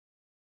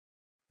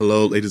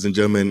Hello, ladies and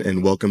gentlemen,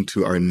 and welcome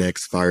to our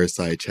next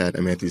Fireside Chat.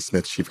 I'm Anthony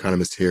Smith, Chief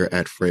Economist here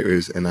at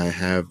Freightwaves, and I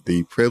have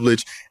the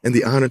privilege and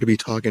the honor to be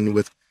talking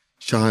with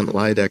Sean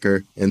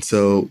Lydecker. And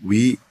so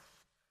we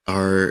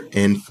are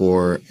in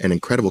for an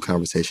incredible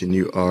conversation.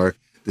 You are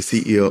the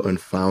CEO and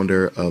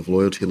founder of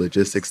Loyalty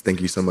Logistics. Thank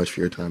you so much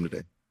for your time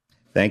today.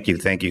 Thank you.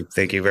 Thank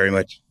you very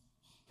much.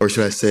 Or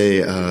should I say,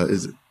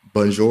 is it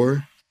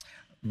bonjour?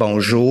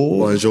 Bonjour.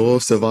 Bonjour,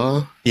 ça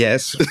va?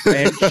 Yes.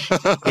 French,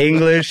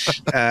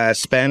 English,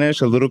 Spanish,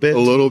 a little bit. A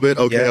little bit?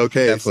 Okay, Yeah,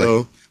 okay.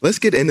 definitely. So let's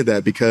get into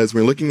that because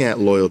we're looking at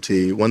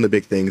loyalty. One of the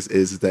big things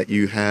is that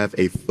you have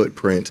a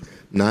footprint,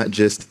 not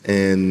just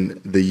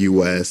in the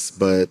US,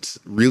 but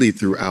really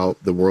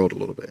throughout the world a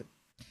little bit.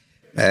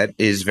 That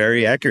is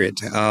very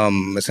accurate.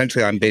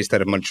 Essentially, I'm based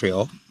out of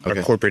Montreal. Okay.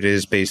 Our corporate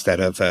is based out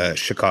of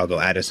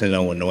Chicago, Addison,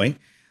 Illinois.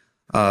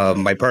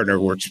 My partner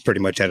works pretty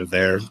much out of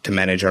there to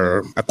manage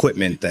our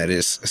equipment that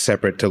is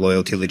separate to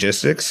Loyalty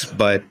Logistics.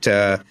 But,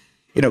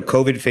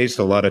 COVID faced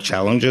a lot of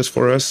challenges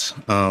for us,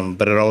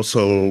 but it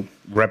also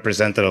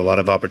represented a lot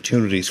of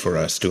opportunities for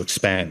us to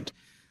expand.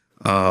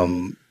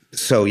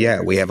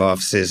 We have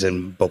offices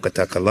in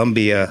Bogota,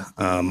 Colombia,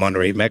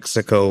 Monterrey,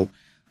 Mexico,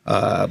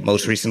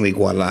 most recently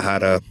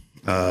Guadalajara,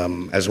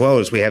 as well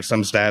as we have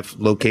some staff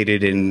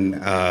located in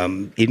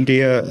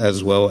India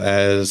as well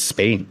as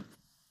Spain.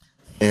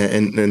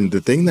 And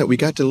the thing that we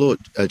got to a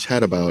little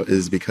chat about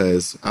is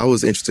because I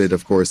was interested,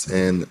 of course,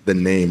 in the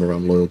name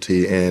around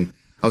loyalty, and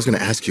I was going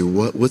to ask you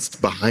what's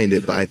behind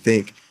it, but I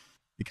think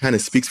it kind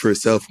of speaks for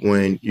itself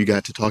when you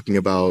got to talking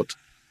about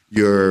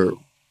your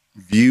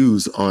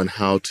views on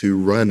how to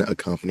run a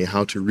company,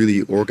 how to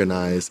really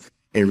organize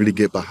and really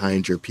get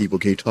behind your people.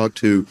 Can you talk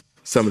to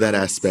some of that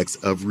aspects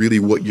of really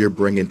what you're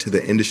bringing to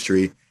the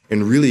industry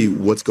and really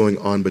what's going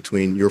on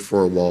between your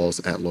four walls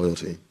at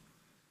Loyalty?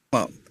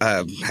 Well,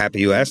 I'm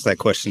happy you asked that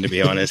question, to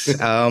be honest.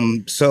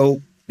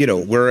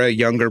 We're a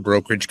younger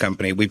brokerage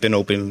company. We've been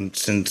open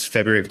since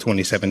February of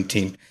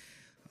 2017.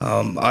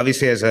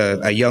 Obviously, as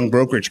a young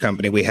brokerage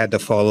company, we had to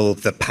follow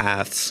the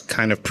paths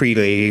kind of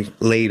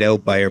laid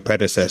out by our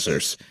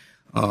predecessors.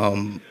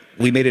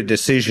 We made a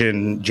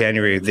decision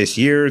January of this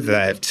year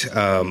that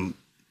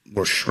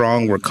we're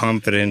strong, we're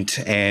confident,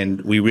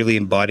 and we really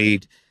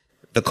embodied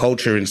the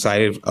culture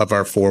inside of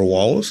our four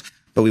walls,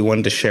 but we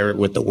wanted to share it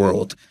with the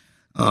world.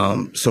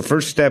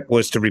 First step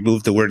was to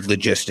remove the word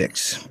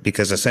logistics,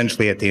 because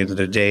essentially at the end of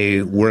the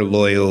day, we're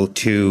loyal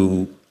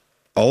to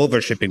all of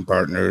our shipping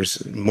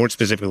partners, more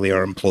specifically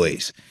our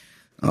employees.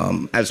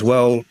 As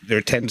well,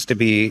 there tends to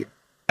be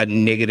a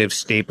negative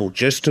staple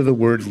just to the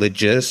word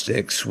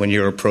logistics when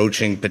you're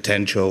approaching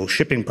potential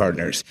shipping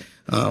partners.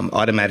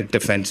 Automatic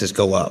defenses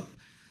go up.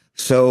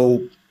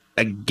 So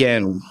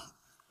again,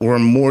 we're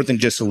more than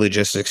just a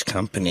logistics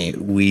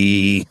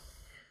company.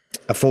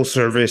 A full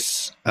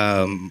service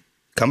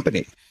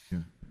company. Yeah.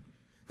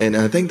 And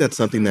I think that's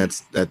something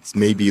that's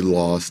maybe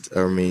lost.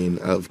 I mean,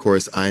 of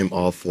course, I'm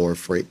all for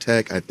freight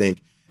tech. I think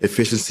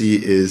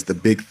efficiency is the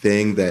big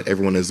thing that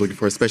everyone is looking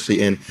for,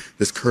 especially in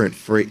this current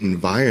freight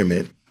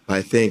environment. But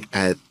I think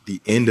at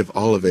the end of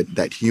all of it,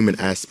 that human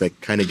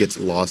aspect kind of gets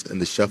lost in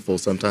the shuffle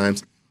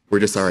sometimes. We're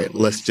just, all right,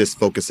 let's just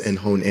focus and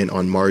hone in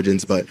on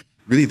margins. But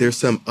really, there's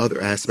some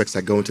other aspects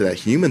that go into that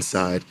human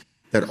side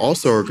that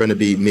also are going to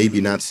be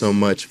maybe not so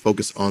much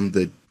focused on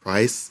the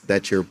price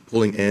that you're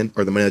pulling in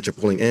or the money that you're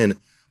pulling in,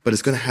 but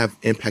it's going to have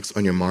impacts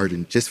on your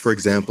margin. Just for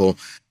example,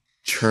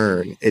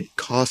 churn. It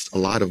costs a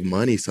lot of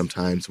money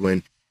sometimes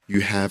when you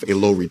have a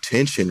low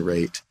retention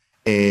rate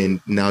and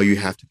now you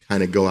have to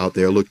kind of go out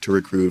there, look to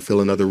recruit,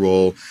 fill another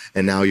role,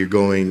 and now you're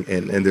going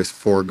and there's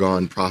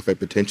foregone profit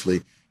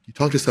potentially. You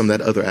talk to some of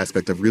that other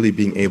aspect of really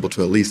being able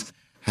to at least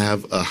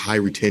have a high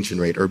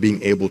retention rate or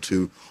being able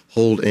to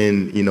hold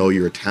in,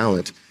 your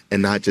talent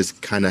and not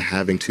just kind of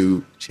having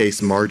to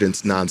chase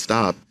margins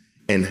nonstop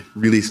and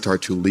really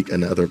start to leak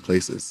into other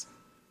places.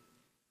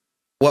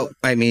 Well,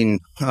 I'm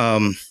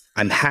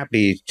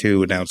happy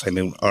to announce,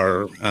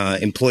 our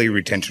employee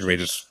retention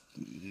rate is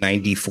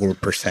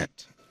 94%.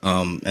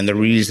 And the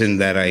reason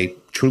that I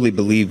truly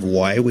believe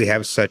why we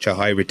have such a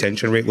high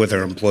retention rate with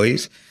our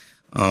employees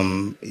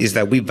is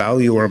that we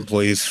value our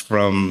employees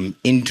from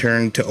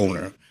intern to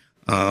owner.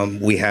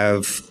 We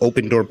have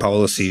open door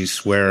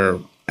policies where,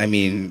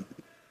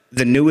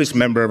 the newest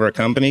member of our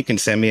company can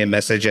send me a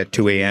message at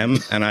 2 a.m.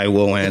 and I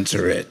will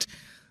answer it.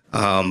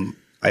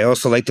 I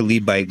also like to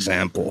lead by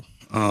example.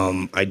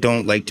 I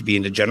don't like to be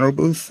in the general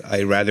booth.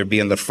 I'd rather be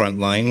on the front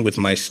line with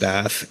my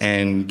staff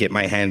and get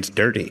my hands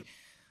dirty.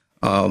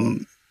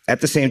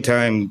 At the same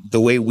time, the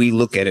way we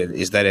look at it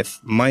is that if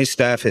my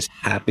staff is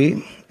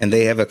happy and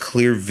they have a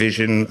clear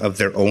vision of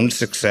their own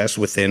success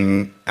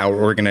within our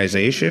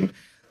organization,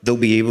 they'll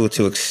be able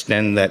to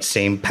extend that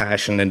same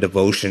passion and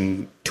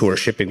devotion to our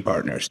shipping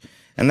partners.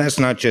 And that's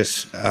not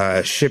just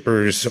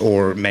shippers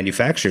or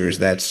manufacturers,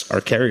 that's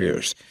our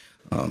carriers.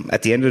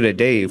 At the end of the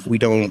day, if we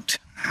don't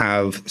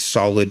have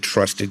solid,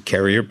 trusted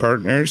carrier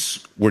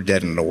partners, we're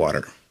dead in the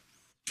water.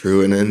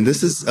 True. And then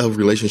this is a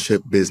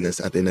relationship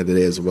business at the end of the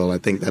day as well. I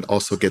think that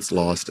also gets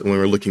lost when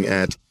we're looking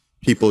at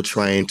people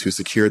trying to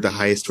secure the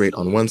highest rate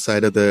on one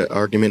side of the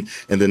argument,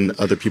 and then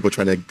other people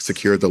trying to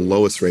secure the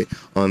lowest rate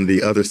on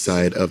the other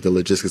side of the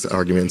logistics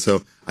argument.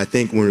 So I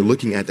think when we're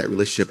looking at that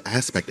relationship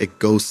aspect, it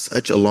goes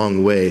such a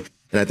long way.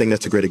 And I think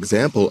that's a great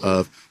example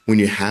of when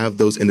you have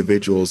those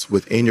individuals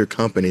within your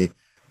company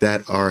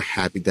that are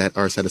happy, that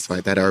are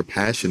satisfied, that are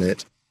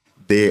passionate,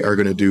 they are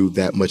going to do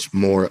that much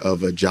more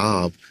of a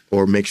job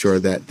or make sure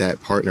that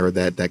that partner or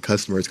that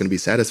customer is going to be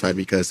satisfied,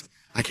 because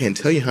I can't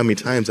tell you how many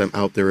times I'm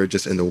out there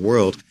just in the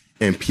world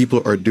and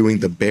people are doing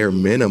the bare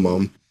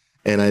minimum.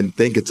 And I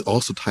think it's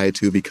also tied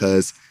to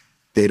because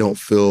they don't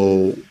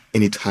feel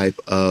any type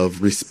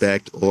of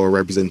respect or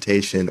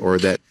representation or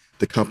that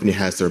the company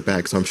has their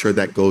back. So I'm sure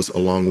that goes a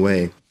long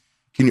way.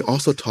 Can you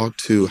also talk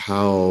to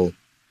how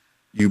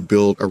you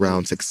build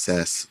around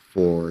success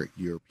for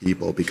your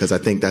people? Because I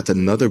think that's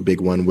another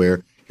big one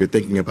where you're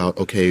thinking about,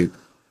 okay,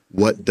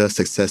 what does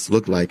success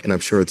look like? And I'm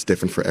sure it's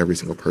different for every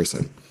single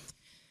person.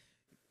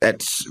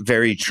 That's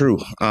very true.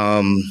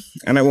 And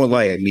I won't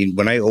lie. I mean,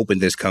 when I opened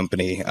this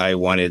company, I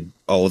wanted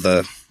all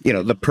the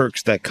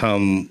perks that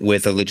come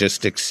with a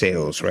logistics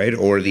sales, right?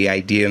 Or the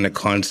idea and the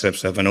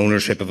concepts of an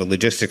ownership of a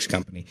logistics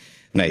company.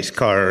 Nice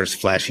cars,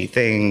 flashy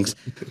things.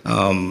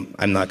 I'm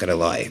not going to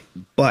lie.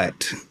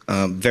 But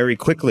very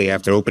quickly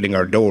after opening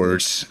our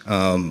doors,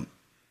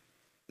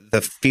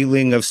 the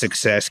feeling of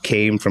success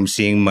came from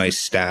seeing my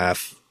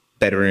staff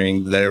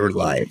bettering their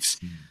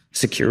lives,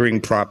 securing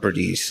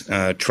properties,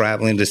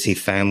 traveling to see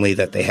family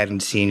that they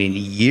hadn't seen in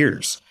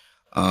years.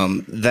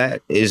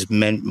 That is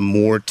meant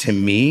more to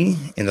me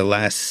in the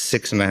last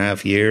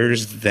 6.5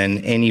 years than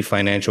any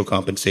financial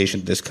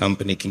compensation this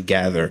company can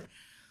gather.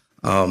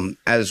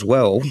 As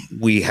well,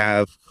 we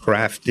have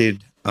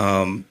crafted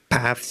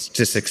paths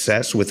to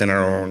success within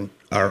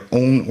our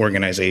own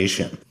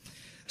organization.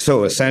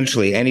 So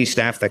essentially, any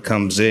staff that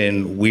comes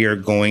in, we are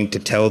going to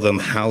tell them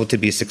how to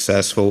be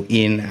successful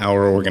in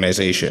our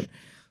organization.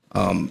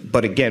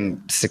 But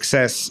again,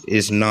 success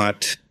is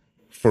not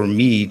for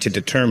me to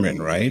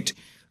determine, right?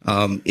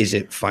 Is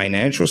it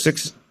financial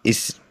success?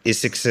 Is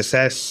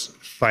success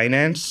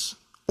finance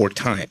or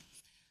time?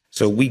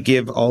 So we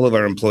give all of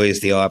our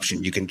employees the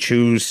option. You can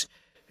choose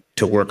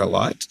to work a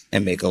lot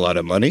and make a lot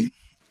of money,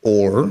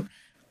 or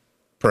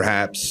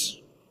perhaps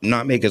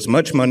not make as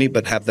much money,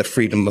 but have the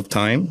freedom of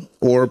time,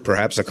 or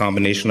perhaps a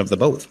combination of the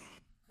both.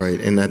 Right.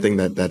 And I think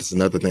that that's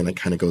another thing that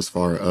kind of goes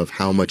far of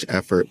how much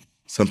effort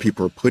some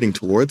people are putting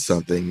towards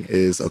something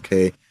is,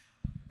 okay,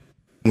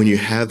 when you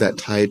have that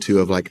tied to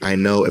of like, I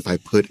know if I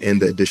put in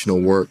the additional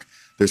work,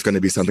 there's going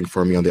to be something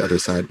for me on the other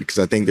side, because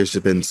I think there's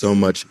just been so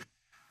much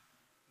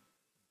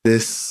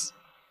this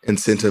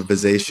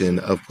incentivization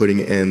of putting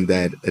in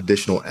that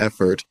additional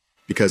effort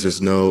because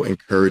there's no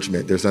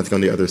encouragement. There's nothing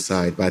on the other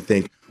side. But I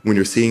think when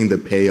you're seeing the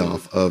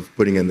payoff of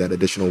putting in that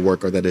additional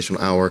work or that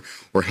additional hour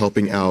or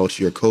helping out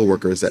your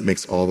coworkers, that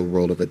makes all the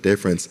world of a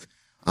difference.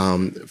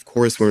 Of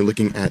course, when we're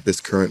looking at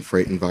this current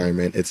freight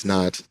environment, it's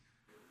not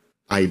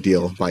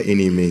ideal by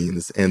any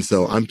means. And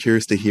so I'm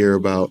curious to hear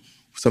about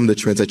some of the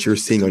trends that you're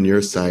seeing on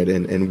your side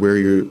and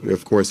where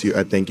of course,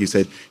 I think you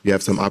said you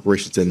have some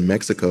operations in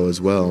Mexico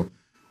as well.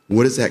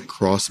 What is that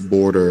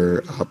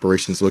cross-border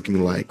operations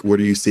looking like? What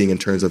are you seeing in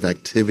terms of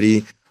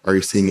activity? Are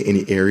you seeing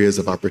any areas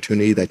of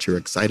opportunity that you're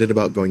excited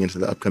about going into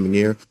the upcoming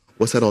year?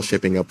 What's that all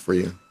shaping up for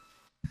you?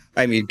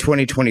 I mean,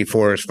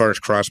 2024, as far as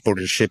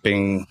cross-border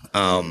shipping,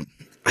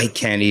 I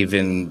can't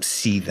even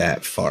see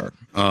that far.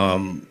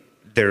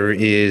 There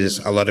is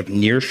a lot of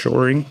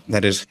nearshoring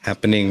that is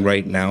happening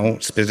right now,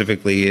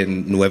 specifically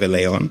in Nuevo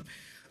León,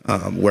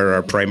 where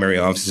our primary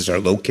offices are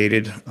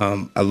located.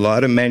 A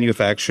lot of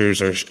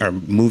manufacturers are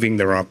moving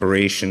their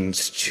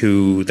operations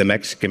to the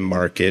Mexican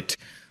market,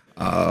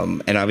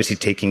 and obviously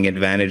taking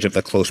advantage of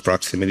the close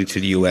proximity to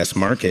the U.S.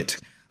 market.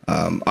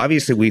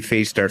 Obviously, we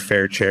faced our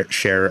fair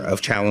share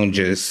of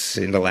challenges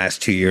in the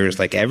last 2 years,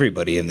 like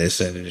everybody in this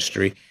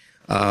industry.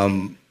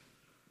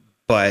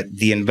 But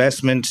the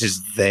investment is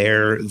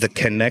there. The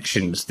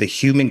connections, the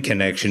human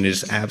connection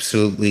is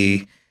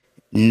absolutely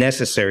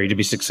necessary to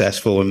be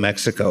successful in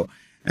Mexico.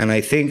 And I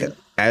think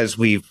as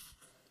we've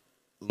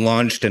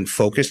launched and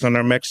focused on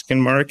our Mexican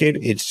market,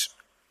 it's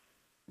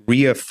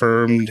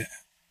reaffirmed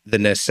the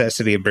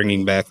necessity of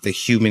bringing back the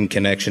human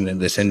connection in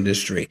this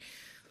industry.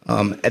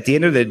 At the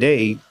end of the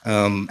day,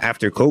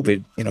 after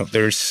COVID,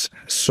 there's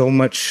so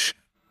much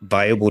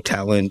viable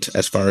talent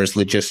as far as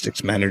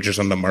logistics managers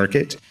on the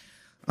market,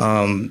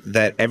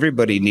 that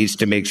everybody needs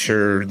to make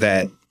sure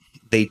that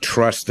they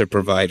trust their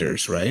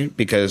providers, right?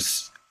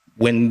 Because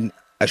when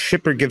a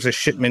shipper gives a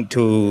shipment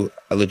to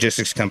a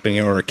logistics company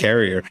or a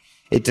carrier,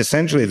 it's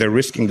essentially they're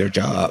risking their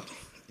job.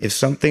 If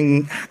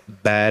something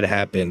bad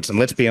happens, and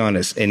let's be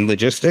honest, in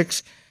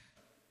logistics,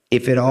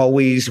 if it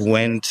always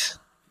went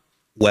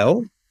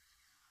well,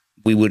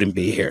 we wouldn't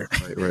be here.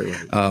 Right.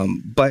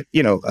 But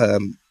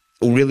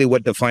really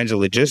what defines a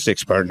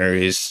logistics partner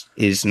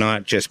is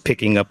not just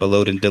picking up a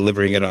load and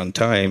delivering it on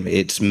time.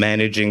 It's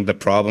managing the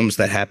problems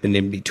that happen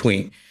in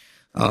between.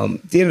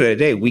 At the end of the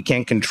day, we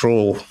can't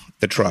control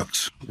the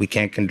trucks. We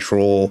can't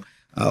control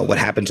what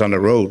happens on the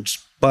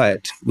roads.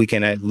 but we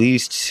can at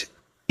least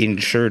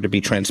ensure to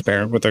be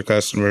transparent with our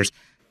customers,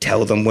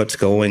 tell them what's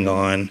going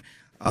on.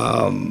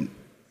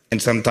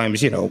 And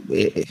sometimes,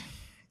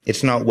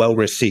 it's not well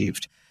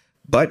received,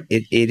 but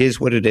it is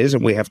what it is,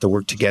 and we have to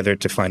work together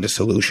to find a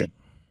solution.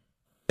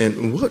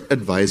 And what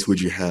advice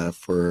would you have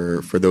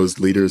for those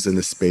leaders in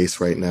the space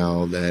right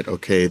now that,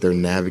 okay, they're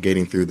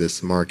navigating through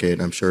this market?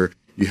 I'm sure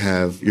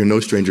you're no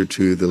stranger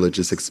to the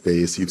logistics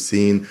space. You've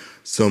seen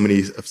so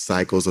many of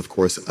cycles, of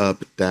course,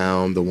 up,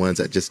 down, the ones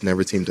that just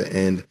never seem to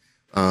end.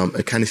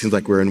 It kind of seems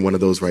like we're in one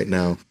of those right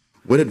now.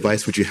 What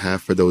advice would you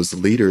have for those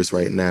leaders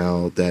right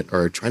now that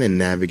are trying to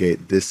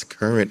navigate this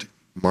current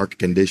market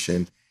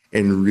condition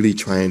and really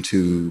trying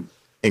to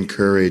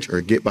encourage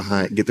or get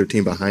their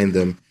team behind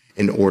them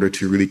in order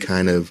to really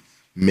kind of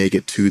make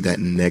it to that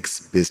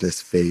next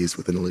business phase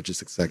within the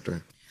logistics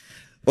sector?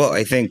 Well,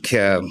 I think,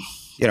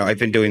 I've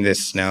been doing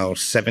this now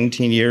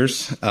 17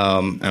 years,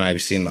 and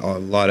I've seen a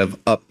lot of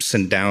ups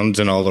and downs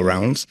and all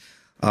arounds.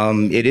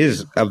 It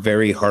is a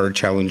very hard,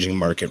 challenging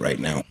market right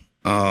now.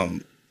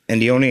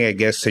 And the only, I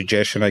guess,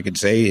 suggestion I could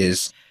say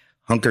is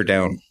hunker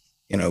down,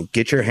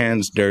 get your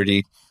hands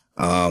dirty,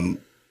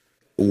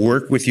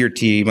 work with your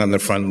team on the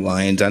front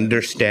lines,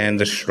 understand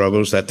the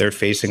struggles that they're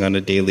facing on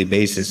a daily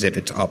basis. If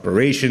it's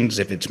operations,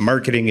 if it's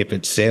marketing, if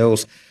it's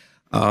sales,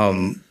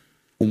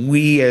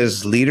 we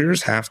as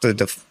leaders have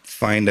to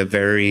find a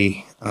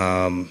very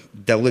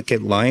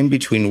delicate line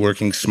between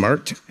working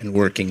smart and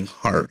working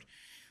hard.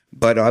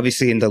 But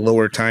obviously in the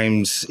lower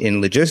times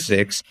in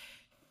logistics,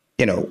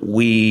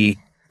 I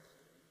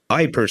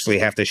personally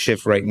have to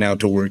shift right now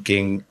to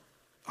working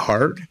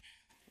hard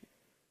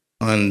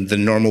on the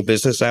normal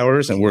business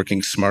hours and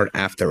working smart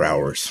after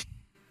hours.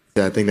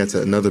 Yeah, I think that's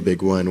another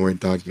big one. We're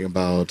talking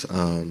about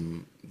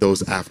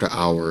those after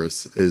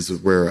hours is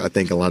where I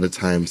think a lot of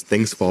times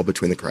things fall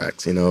between the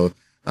cracks.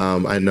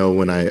 I know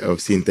when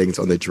I've seen things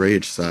on the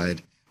drayage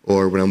side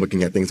or when I'm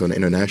looking at things on the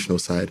international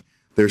side,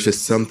 there's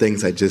just some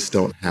things that just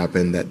don't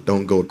happen, that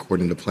don't go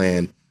according to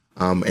plan,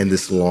 and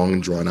this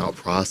long drawn out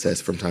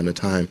process from time to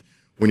time.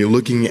 When you're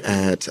looking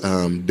at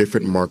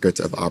different markets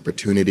of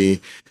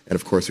opportunity, and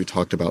of course we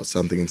talked about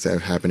some things that are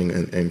happening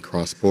in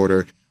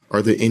cross-border,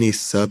 are there any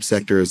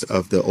subsectors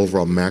of the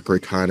overall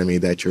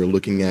macroeconomy that you're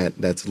looking at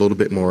that's a little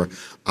bit more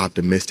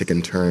optimistic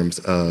in terms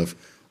of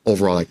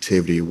overall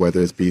activity,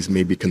 whether it's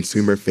maybe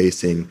consumer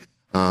facing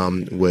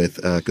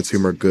with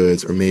consumer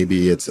goods, or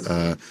maybe it's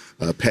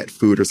pet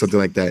food or something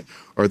like that?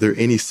 Are there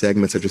any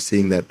segments that you're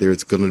seeing that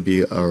there's going to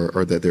be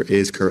or that there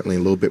is currently a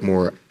little bit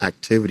more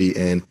activity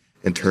in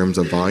terms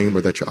of volume,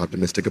 or that you're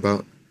optimistic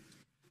about?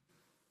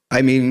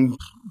 I mean,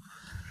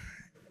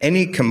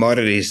 any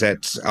commodities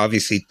that's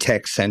obviously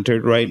tech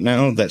centered right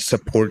now that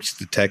supports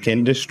the tech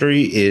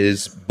industry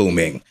is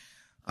booming.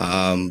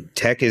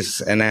 Tech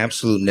is an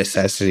absolute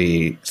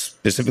necessity,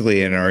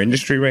 specifically in our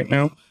industry right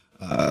now.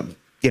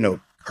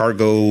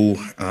 Cargo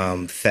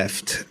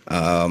theft,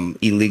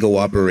 illegal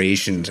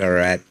operations are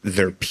at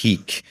their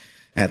peak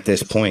at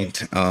this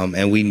point,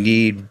 and we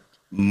need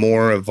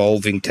more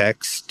evolving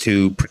techs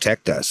to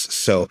protect us.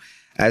 So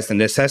as the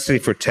necessity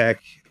for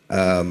tech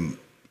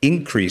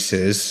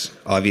increases,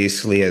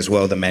 obviously as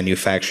well, the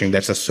manufacturing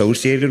that's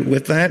associated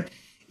with that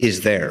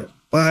is there.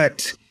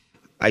 But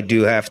I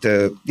do have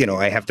to,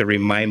 I have to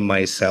remind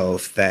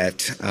myself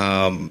that,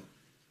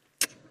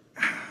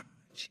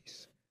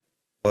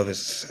 what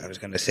I was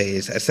going to say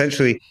is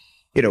essentially,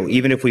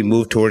 even if we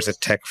move towards a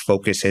tech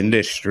focused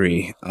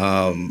industry,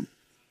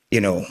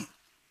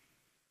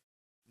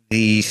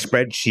 the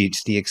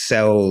spreadsheets, the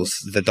Excels,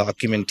 the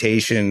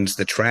documentations,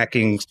 the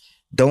trackings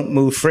don't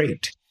move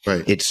freight.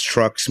 Right. It's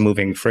trucks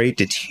moving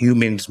freight. It's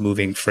humans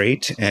moving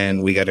freight.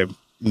 And we got to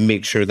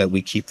make sure that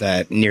we keep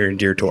that near and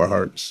dear to our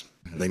hearts.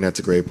 I think that's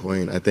a great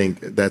point. I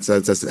think that's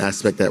an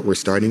aspect that we're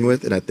starting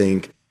with. And I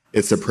think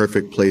it's a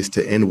perfect place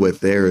to end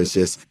with there, is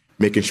just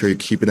making sure you're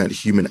keeping that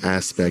human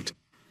aspect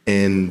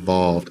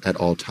involved at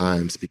all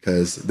times,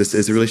 because this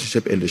is a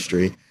relationship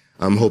industry.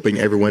 I'm hoping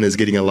everyone is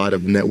getting a lot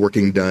of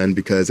networking done,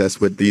 because that's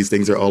what these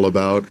things are all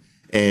about,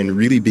 and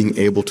really being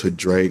able to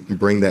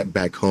bring that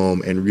back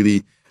home and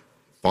really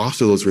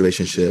foster those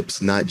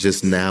relationships, not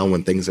just now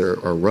when things are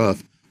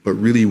rough, but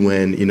really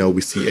when,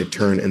 we see a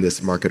turn in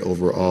this market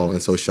overall.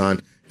 And so,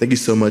 Sean, thank you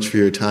so much for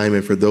your time.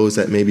 And for those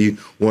that maybe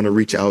want to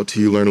reach out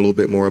to you, learn a little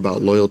bit more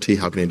about loyalty,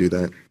 how can they do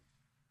that?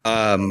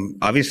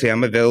 Obviously,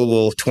 I'm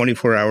available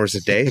 24 hours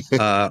a day.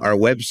 Our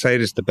website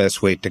is the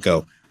best way to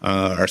go.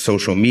 Our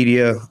social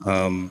media,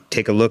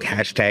 take a look,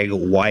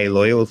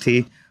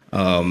 #WhyLoyalty.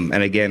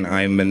 And again,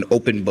 I'm an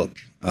open book.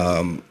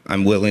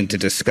 I'm willing to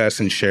discuss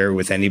and share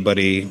with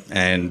anybody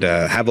and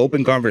have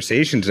open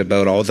conversations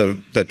about all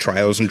the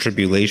trials and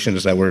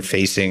tribulations that we're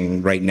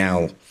facing right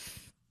now.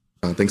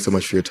 Thanks so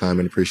much for your time,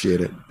 and appreciate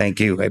it. Thank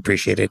you. I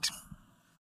appreciate it.